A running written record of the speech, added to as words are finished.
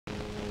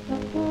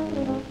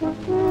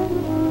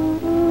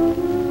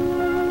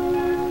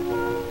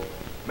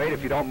Mate,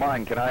 if you don't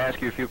mind, can I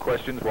ask you a few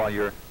questions while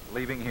you're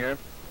leaving here?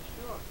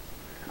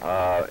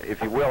 Sure.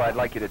 If you will, I'd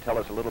like you to tell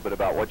us a little bit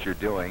about what you're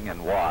doing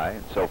and why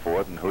and so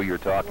forth, and who you're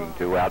talking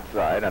to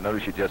outside. I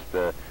noticed you just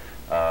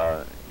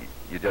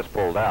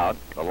pulled out.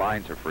 The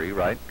lines are free,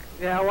 right?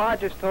 Yeah, well, I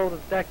just told the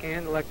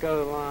deckhand to let go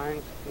of the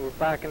lines. We're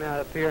backing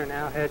out up here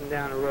now, heading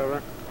down the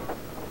river.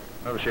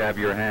 Notice you have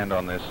your hand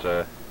on this,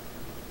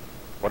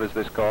 what is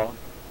this called?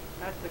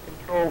 That's the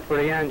control for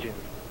the engine,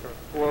 for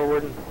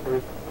forward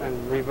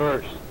and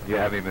reverse. You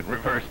have him in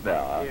reverse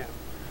now, huh? Yeah.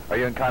 Are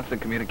you in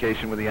constant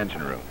communication with the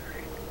engine room?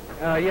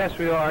 Yes,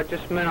 we are.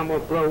 Just a minute, I'm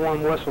going to blow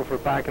one whistle for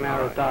backing out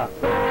of the dock.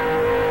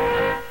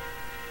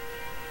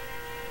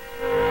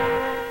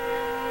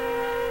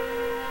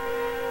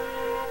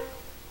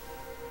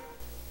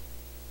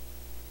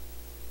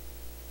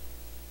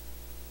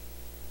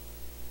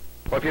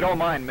 Well, if you don't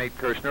mind, Mate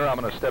Kirshner, I'm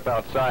going to step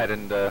outside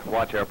and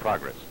watch our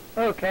progress.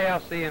 Okay,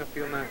 I'll see you in a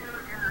few minutes.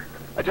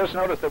 I just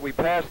noticed that we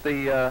passed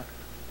the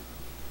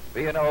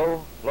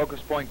B&O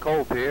Locust Point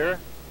Coal Pier,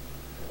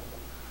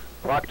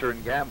 Procter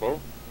 & Gamble,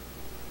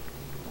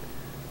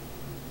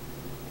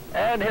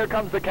 and here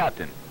comes the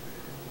captain,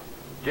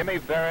 Jimmy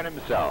Farron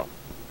himself.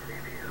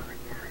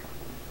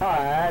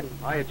 Hi, Ad.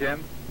 Hiya,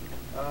 Jim.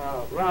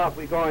 Ralph,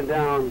 we're going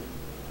down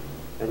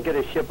and get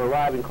a ship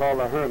arriving called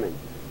the Herman.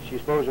 She's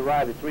supposed to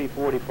arrive at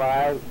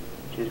 3:45.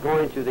 She's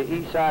going to the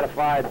east side of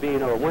 5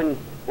 B&O.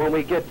 When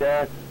we get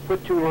there,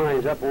 put 2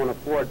 lines up on the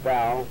port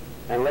bow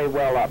and lay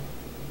well up.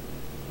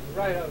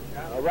 Right,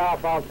 Cap.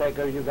 Ralph, I'll take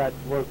her. You got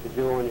work to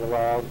do on your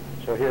log,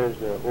 so here's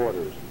the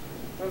orders.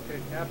 Okay,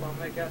 Cap, I'll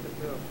make out the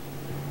bill.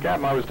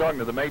 Captain, I was talking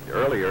to the mate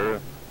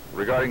earlier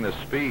regarding the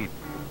speed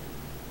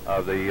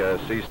of the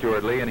Sea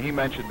Stewart Lee, and he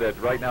mentioned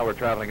that right now we're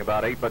traveling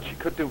about 8, but she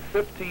could do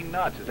 15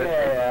 knots. Is that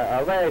true?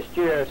 Yeah, last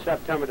year,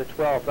 September the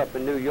 12th, up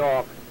in New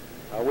York,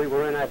 we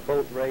were in that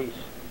boat race,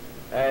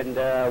 and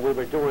we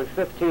were doing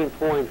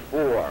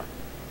 15.4.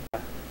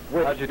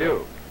 How'd you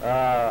do?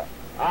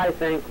 I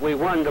think we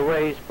won the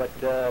race, but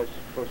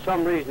for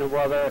some reason or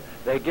other,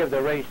 they give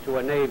the race to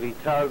a Navy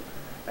tug,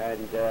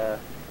 and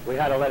we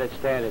had to let it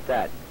stand at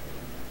that.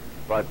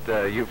 But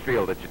you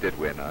feel that you did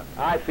win, huh?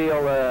 I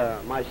feel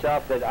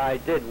myself that I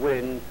did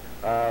win.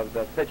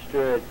 The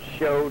fixture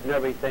showed and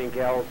everything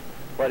else,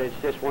 but it's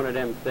just one of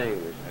them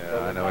things. Yeah,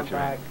 So I know what you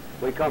mean.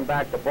 We come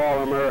back to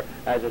Baltimore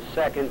as a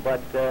second,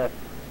 but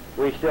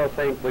we still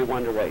think we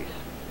won the race.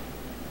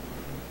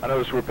 I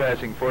notice we're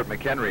passing Fort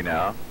McHenry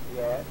now.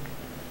 Yes.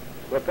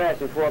 We're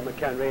passing Fort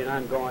McHenry, and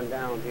I'm going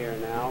down here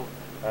now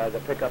to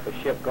pick up a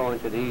ship going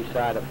to the east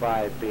side of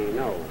 5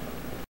 B&O.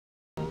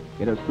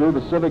 It is through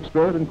the civic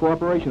spirit and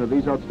cooperation of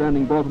these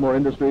outstanding Baltimore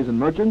industries and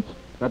merchants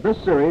that this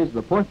series,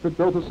 The Point That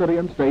Built a City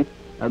and State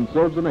and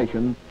Serves a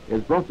Nation,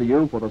 is brought to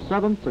you for the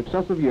 7th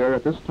successive year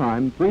at this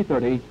time,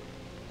 3:30,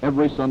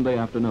 every Sunday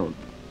afternoon.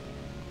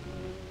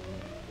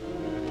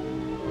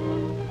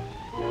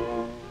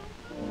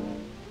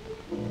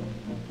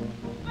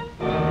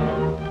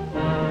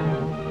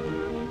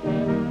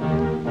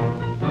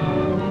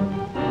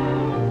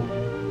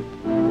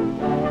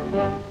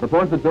 The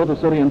Point That Built a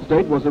City and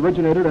State was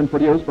originated and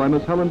produced by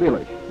Miss Helen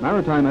Bentley,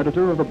 maritime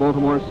editor of the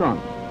Baltimore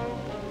Sun.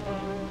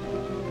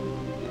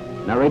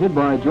 Narrated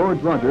by George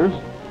Rogers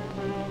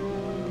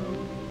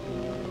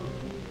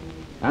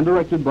and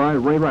directed by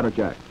Ray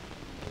Ratterjack.